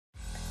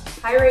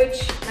Hi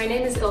Rach, my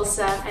name is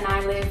Ilsa and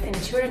I live in a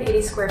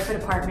 280 square foot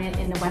apartment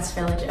in the West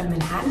Village of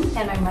Manhattan,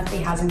 and my monthly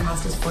housing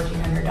cost is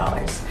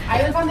 $1,400.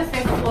 I live on the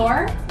 5th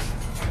floor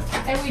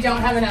and we don't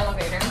have an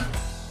elevator.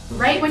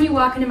 Right when you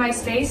walk into my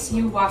space,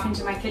 you walk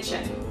into my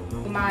kitchen.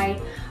 My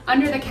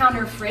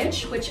under-the-counter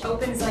fridge, which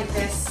opens like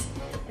this,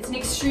 it's an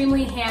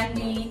extremely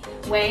handy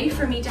way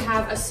for me to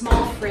have a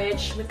small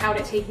fridge without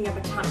it taking up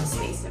a ton of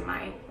space in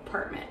my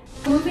apartment.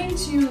 Moving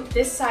to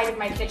this side of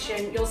my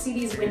kitchen, you'll see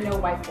these window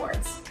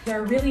whiteboards.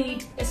 They're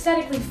really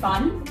aesthetically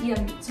fun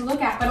to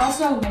look at, but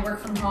also when I work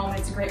from home,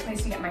 it's a great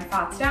place to get my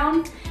thoughts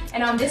down.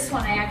 And on this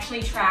one, I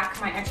actually track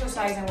my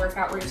exercise and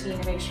workout routine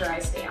to make sure I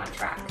stay on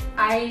track.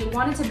 I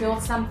wanted to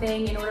build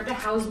something in order to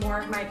house more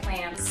of my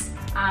plants,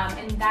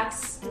 and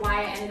that's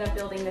why I ended up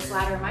building this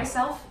ladder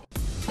myself.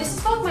 This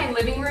is both my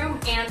living room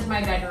and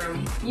my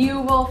bedroom.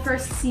 You will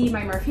first see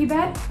my Murphy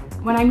bed.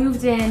 When I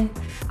moved in,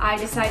 I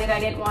decided I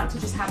didn't want to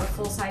just have a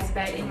full-size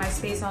bed in my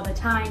space all the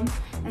time,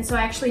 and so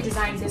I actually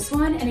designed this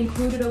one and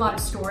included a lot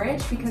of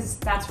storage because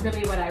that's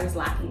really what I was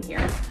lacking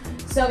here.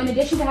 So in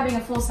addition to having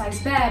a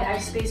full-size bed, I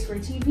have space for a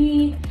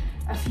TV,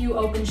 a few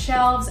open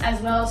shelves,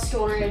 as well as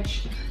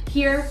storage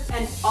here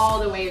and all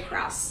the way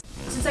across.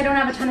 Since I don't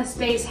have a ton of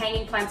space,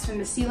 hanging plants from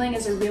the ceiling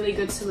is a really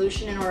good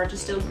solution in order to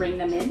still bring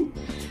them in.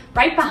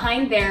 Right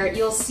behind there,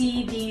 you'll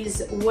see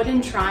these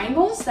wooden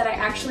triangles that I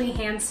actually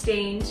hand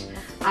stained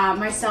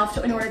myself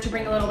in order to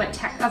bring a little bit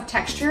of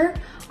texture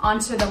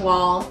onto the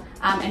wall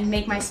and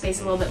make my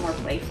space a little bit more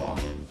playful.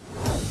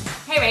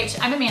 Hey Rach,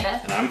 I'm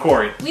Amanda. And I'm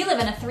Corey. We live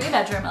in a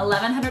 3-bedroom,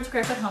 1,100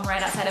 square foot home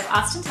right outside of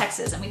Austin,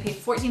 Texas, and we pay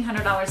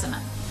 $1,400 a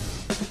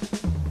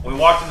month. When we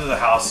walked into the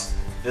house,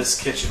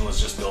 this kitchen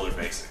was just builder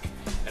basic.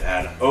 It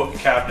had oak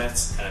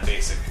cabinets and a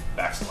basic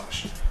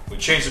backsplash. We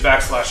changed the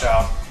backsplash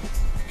out,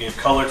 gave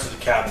color to the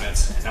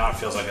cabinets, and now it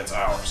feels like it's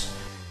ours.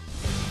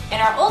 In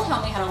our old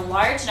home, we had a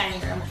large dining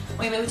room.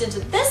 When we moved into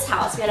this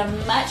house, we had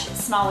a much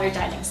smaller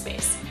dining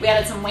space. We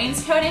added some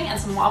wainscoting and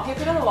some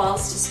wallpaper to the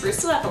walls to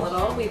spruce it up a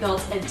little. We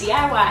built a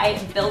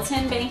DIY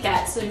built-in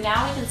banquette, so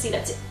now we can seat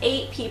up to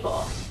 8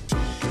 people.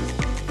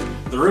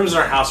 The rooms in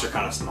our house are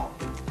kind of small.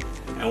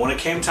 And when it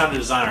came time to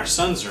design our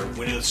son's room,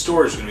 we knew that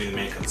storage was going to be the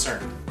main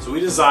concern. So we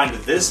designed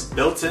this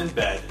built-in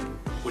bed,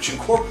 which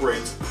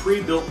incorporates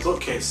pre-built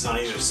bookcases on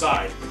either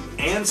side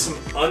and some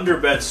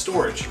under-bed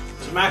storage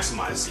to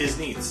maximize his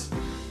needs.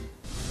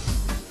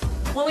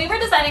 When we were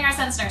designing our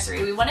son's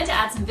nursery, we wanted to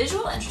add some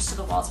visual interest to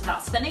the walls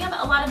without spending a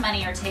lot of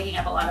money or taking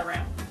up a lot of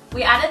room.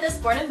 We added this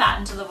board and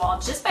batten to the wall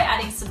just by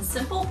adding some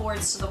simple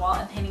boards to the wall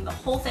and painting the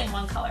whole thing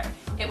one color.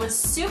 It was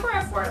super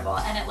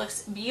affordable and it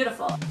looks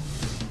beautiful.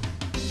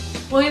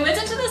 When we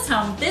moved into this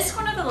home, this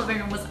corner of the living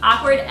room was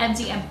awkward,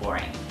 empty, and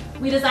boring.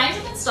 We designed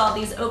and installed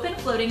these open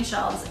floating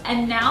shelves,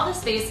 and now the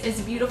space is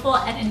beautiful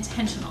and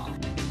intentional.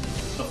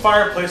 The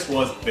fireplace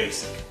was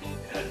basic.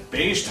 It had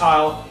beige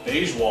tile,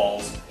 beige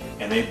walls,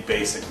 and a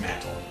basic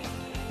mantle.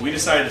 We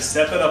decided to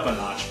step it up a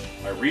notch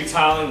by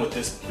retiling with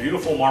this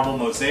beautiful marble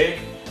mosaic,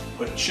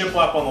 putting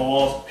shiplap on the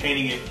walls,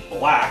 painting it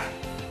black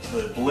so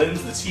that it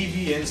blends the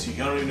TV in so you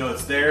don't even know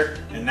it's there,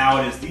 and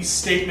now it is the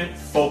statement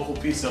focal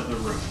piece of the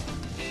room.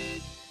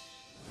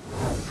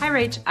 Hi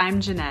Rach,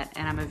 I'm Jeanette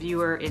and I'm a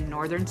viewer in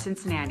northern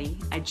Cincinnati.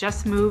 I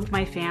just moved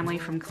my family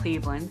from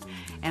Cleveland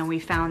and we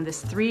found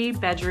this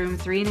 3-bedroom,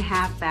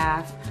 3.5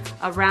 bath,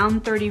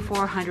 around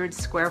 3,400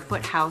 square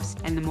foot house,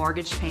 and the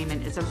mortgage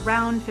payment is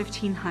around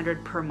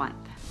 $1,500 per month.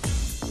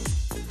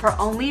 For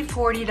only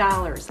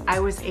 $40, I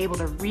was able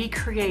to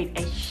recreate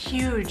a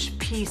huge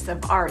piece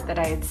of art that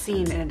I had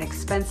seen in an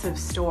expensive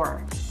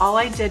store. All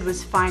I did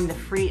was find the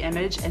free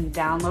image and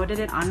downloaded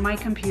it on my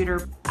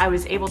computer. I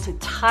was able to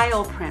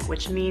tile print,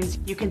 which means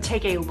you can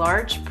take a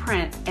large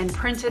print and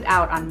print it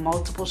out on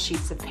multiple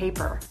sheets of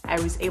paper. I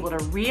was able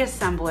to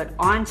reassemble it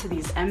onto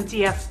these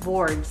MDF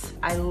boards.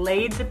 I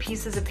laid the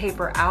pieces of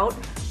paper out,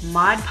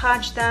 Mod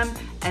Podged them,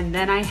 and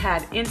then I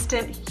had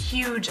instant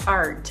huge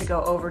art to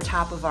go over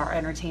top of our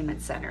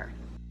entertainment center.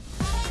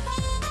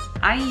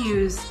 I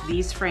use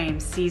these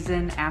frames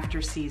season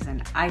after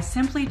season. I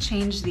simply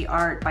change the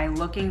art by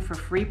looking for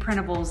free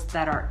printables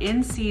that are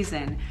in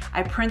season.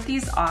 I print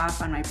these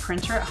off on my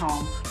printer at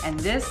home, and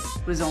this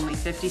was only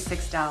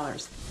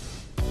 $56.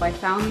 I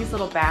found these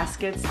little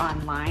baskets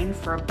online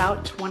for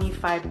about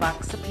 25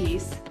 bucks a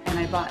piece, and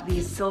I bought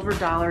these silver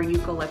dollar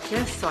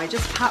eucalyptus, so I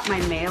just pop my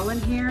mail in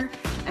here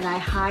and I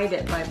hide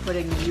it by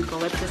putting the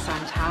eucalyptus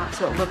on top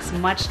so it looks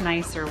much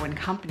nicer when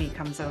company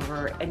comes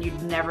over and you'd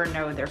never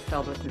know they're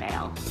filled with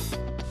mail.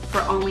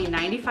 For only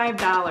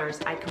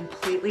 $95, I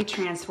completely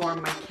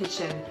transformed my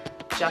kitchen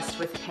just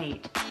with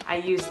paint. I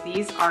use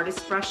these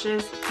artist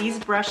brushes. These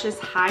brushes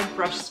hide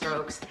brush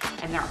strokes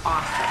and they're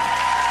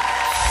awesome.